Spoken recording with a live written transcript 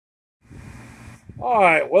All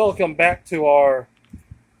right, welcome back to our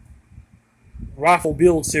rifle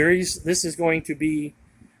build series. This is going to be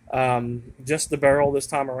just the barrel this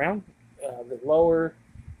time around. The lower,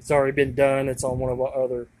 it's already been done. It's on one of our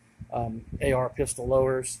other AR pistol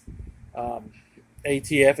lowers.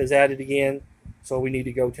 ATF is added again, so we need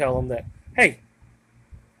to go tell them that, hey,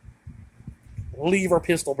 leave our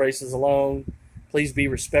pistol braces alone. Please be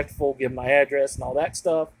respectful. Give them my address and all that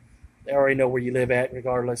stuff. They already know where you live at,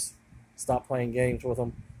 regardless. Stop playing games with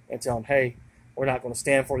them and tell them, hey, we're not going to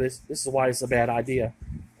stand for this. This is why it's a bad idea.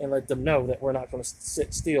 And let them know that we're not going to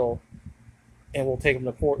sit still and we'll take them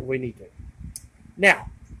to court if we need to.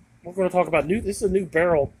 Now, we're going to talk about this is a new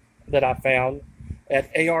barrel that I found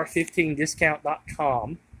at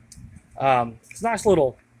ar15discount.com. It's a nice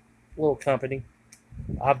little company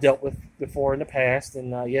I've dealt with before in the past.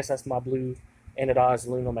 And yes, that's my blue anodized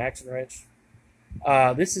aluminum action wrench.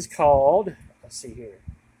 This is called, let's see here,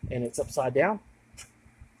 and it's upside down.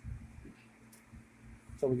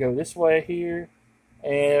 So we go this way here,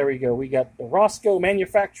 and there we go. We got the Rosco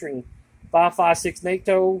Manufacturing 556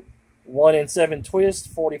 NATO, 1-in-7 twist,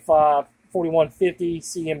 4150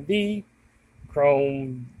 CMV,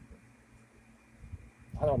 chrome,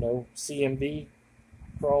 I don't know, CMV,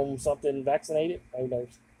 chrome something vaccinated, who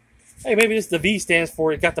knows. Hey, maybe this the V stands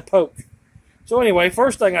for it got the poke. So anyway,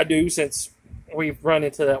 first thing I do, since we've run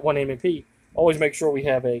into that 1 M&P, always make sure we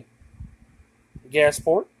have a gas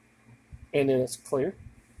port, and then it's clear.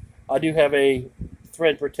 I do have a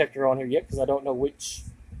thread protector on here yet because I don't know which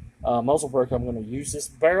muzzle brake I'm going to use. This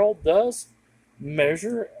barrel does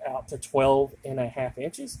measure out to 12.5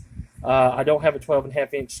 inches. I don't have a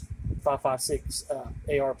 12.5 inch 556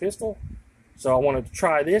 AR pistol, so I wanted to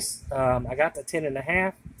try this. I got the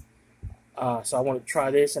 10.5, so I wanted to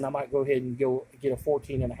try this, and I might go ahead and go get a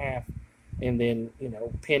 14.5, and then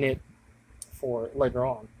pin it for later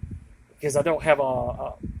on, because I don't have a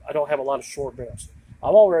lot of short barrels.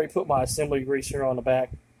 I've already put my assembly greaser on the back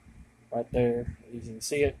right there, as you can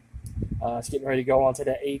see it. It's getting ready to go onto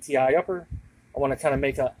that ATI upper. I want to kind of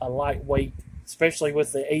make a lightweight, especially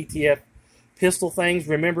with the ATF pistol things.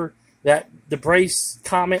 Remember that the brace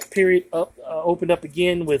comment period opened up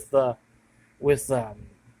again with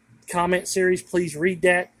comment series. Please read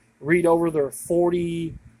that. Read over their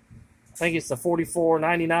 40. I think it's the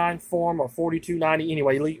 44.99 form or 42.90.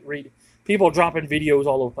 Anyway, read. People dropping videos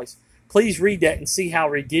all over the place. Please read that and see how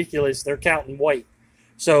ridiculous they're counting weight.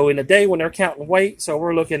 So in a day when they're counting weight, so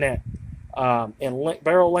we're looking at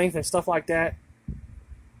barrel length and stuff like that.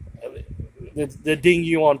 They ding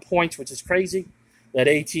you on points, which is crazy. That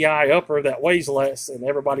ATI upper that weighs less and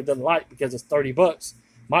everybody doesn't like because it's $30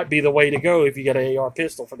 might be the way to go if you get an AR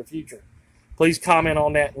pistol for the future. Please comment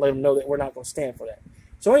on that and let them know that we're not going to stand for that.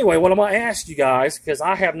 So anyway, what I'm going to ask you guys, because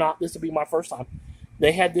I have not, this will be my first time,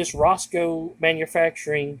 they had this Rosco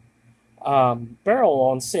Manufacturing barrel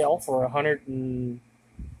on sale for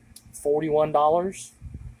 $141.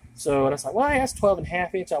 So and I was like, well, that's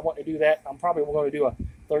 12.5 inch. I want to do that. I'm probably going to do a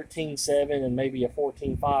 13.7 and maybe a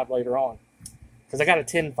 14.5 later on, because I got a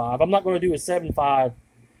 10.5. I'm not going to do a 7.5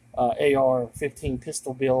 AR-15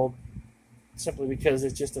 pistol build, simply because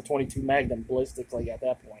it's just a 22 Magnum ballistically at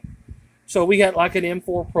that point. So we got like an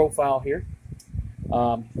M4 profile here.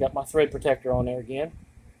 Got my thread protector on there again.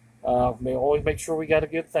 Always make sure we got a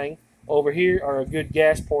good thing. Over here are a good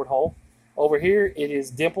gas port hole. Over here it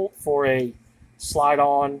is dimpled for a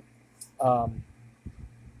slide-on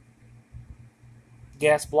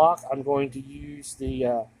gas block. I'm going to use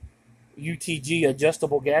the UTG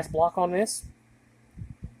adjustable gas block on this.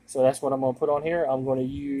 So that's what I'm going to put on here. I'm going to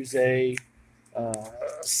use a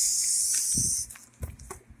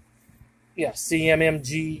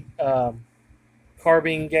CMMG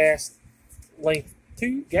carbine gas length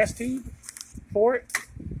gas tube for it.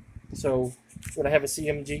 So it's going to have a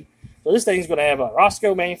CMG. So this thing's going to have a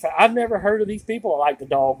Rosco manufacturer. I've never heard of these people. I like the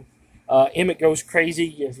dog. Emmett goes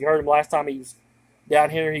crazy. If you heard him last time he was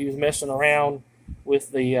down here, he was messing around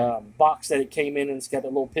with the box that it came in, and it's got a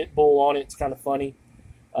little pit bull on it. It's kind of funny.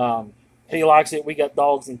 He likes it. We got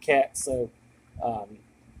dogs and cats, so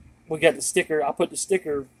we got the sticker. I put the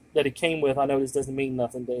sticker that it came with. I know this doesn't mean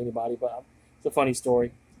nothing to anybody, but it's a funny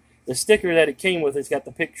story. The sticker that it came with, it's got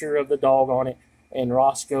the picture of the dog on it and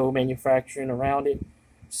Rosco Manufacturing around it.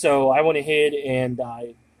 So I went ahead and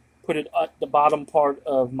I put it at the bottom part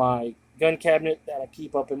of my gun cabinet that I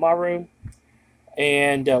keep up in my room.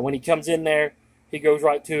 And when he comes in there, he goes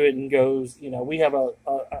right to it and goes, we have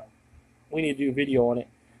we need to do a video on it.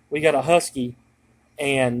 We got a husky,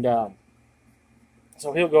 and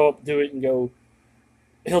so he'll go up, do it, and go.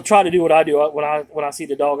 He'll try to do what I do when I see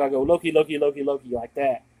the dog. I go Loki, Loki, Loki, Loki, like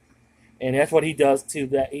that. And that's what he does to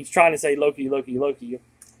that. He's trying to say Loki, Loki, Loki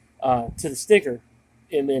to the sticker,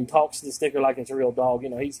 and then talks to the sticker like it's a real dog. You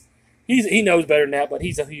know, he knows better than that, but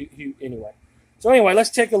he's a anyway. So anyway,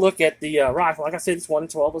 let's take a look at the rifle. Like I said, it's 1 in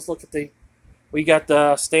 12. Let's look at we got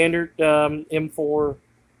the standard M4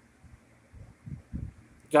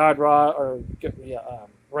 guide rod, or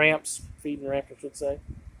ramps, feeding ramp, I should say.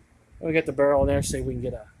 And we got the barrel in there. See if we can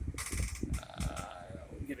get a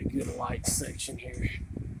good light section here.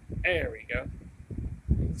 There we go.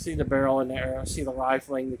 You can see the barrel in there. See the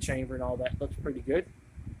rifling, the chamber, and all that. Looks pretty good.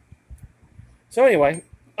 So anyway,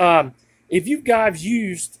 if you guys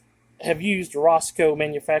have used Rosco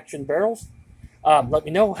manufacturing barrels, let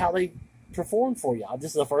me know how they perform for you.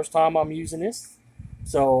 This is the first time I'm using this,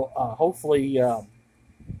 so hopefully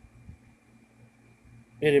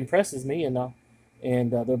it impresses me,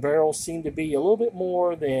 and the barrels seem to be a little bit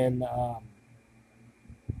more than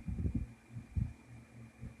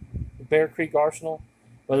Bear Creek Arsenal,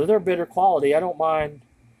 but they're better quality. I don't mind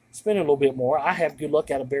spending a little bit more. I have good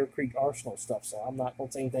luck out of Bear Creek Arsenal stuff, so I'm not going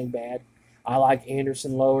to say anything bad. I like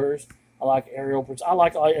Anderson lowers. I like aerial. I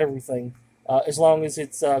like everything. As long as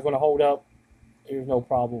it's going to hold up, there's no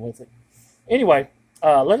problem with it. Anyway,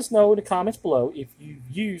 let us know in the comments below if you've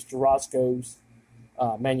used Roscoe's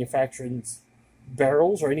manufacturing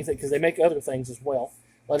barrels or anything, because they make other things as well.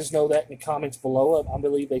 Let us know that in the comments below. I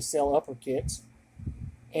believe they sell upper kits.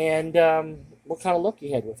 And what kind of luck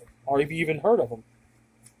you had with it, or have you even heard of them?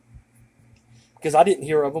 Because I didn't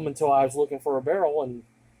hear of them until I was looking for a barrel, and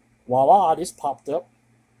voila, this popped up.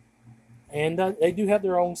 And they do have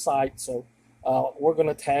their own site, so we're going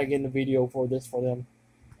to tag in the video for this for them.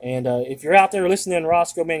 And if you're out there listening to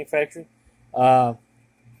Rosco Manufacturing,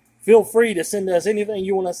 feel free to send us anything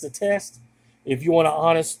you want us to test. If you want an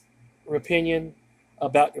honest opinion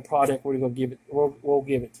about your product, we're going to give it. We'll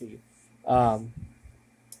give it to you.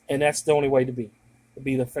 And that's the only way to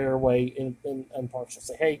be the fair way and impartial.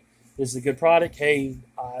 Say, hey, this is a good product. Hey,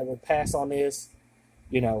 I would pass on this.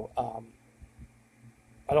 You know,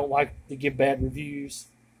 I don't like to give bad reviews,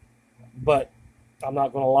 but I'm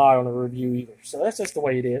not going to lie on a review either. So that's just the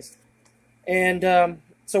way it is. And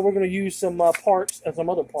so we're going to use some parts, some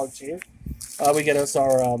other parts here. We get us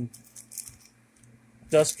our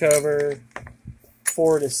dust cover,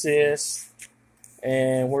 forward assist,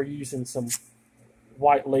 and we're using some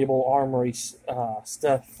white label armory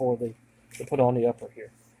stuff to put on the upper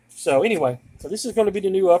here. So anyway, so this is going to be the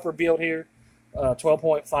new upper build here,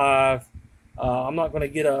 12.5. I'm not going to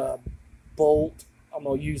get a bolt. I'm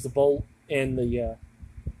going to use the bolt and the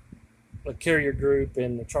carrier group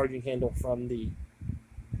and the charging handle from the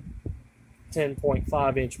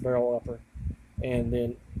 10.5 inch barrel upper, and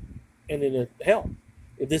then hell,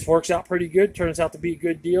 if this works out pretty good, turns out to be a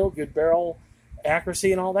good deal, good barrel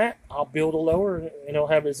accuracy and all that, I'll build a lower, and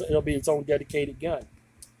it'll be its own dedicated gun.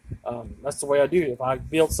 That's the way I do it. If I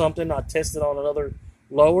build something, I test it on another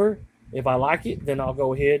lower. If I like it, then I'll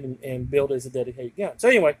go ahead and build it as a dedicated gun. So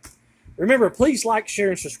anyway, remember, please like, share,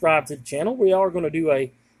 and subscribe to the channel. We are going to do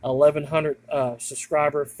a 1,100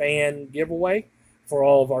 subscriber fan giveaway for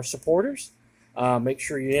all of our supporters. Make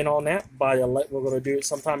sure you're in on that. We're going to do it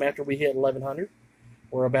sometime after we hit 1,100.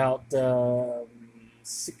 We're about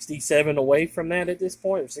 67 away from that at this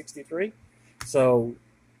point, or 63. So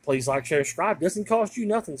please like, share, subscribe. Doesn't cost you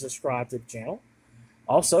nothing to subscribe to the channel.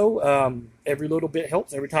 Also, every little bit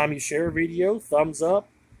helps. Every time you share a video, thumbs up,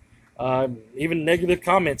 even negative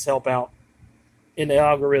comments help out in the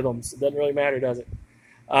algorithms. It doesn't really matter, does it?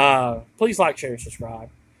 Please like, share, and subscribe.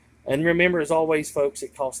 And remember, as always, folks,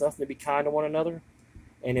 it costs nothing to be kind to one another.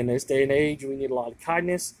 And in this day and age, we need a lot of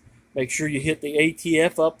kindness. Make sure you hit the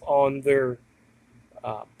ATF up on their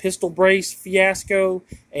pistol brace fiasco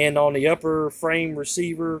and on the upper frame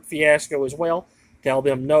receiver fiasco as well. Tell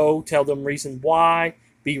them no. Tell them reason why.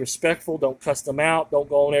 Be respectful. Don't cuss them out. Don't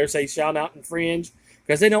go on there and say shout out, infringe,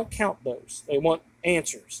 because they don't count those. They want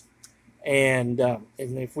answers. And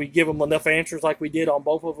if we give them enough answers like we did on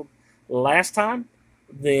both of them last time,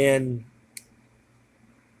 then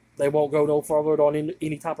they won't go no further on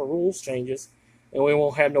any type of rules changes, and we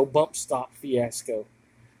won't have no bump stop fiasco.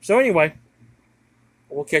 So anyway,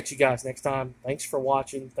 we'll catch you guys next time. Thanks for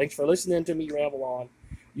watching. Thanks for listening to me ramble on.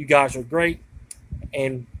 You guys are great,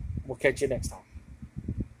 and we'll catch you next time.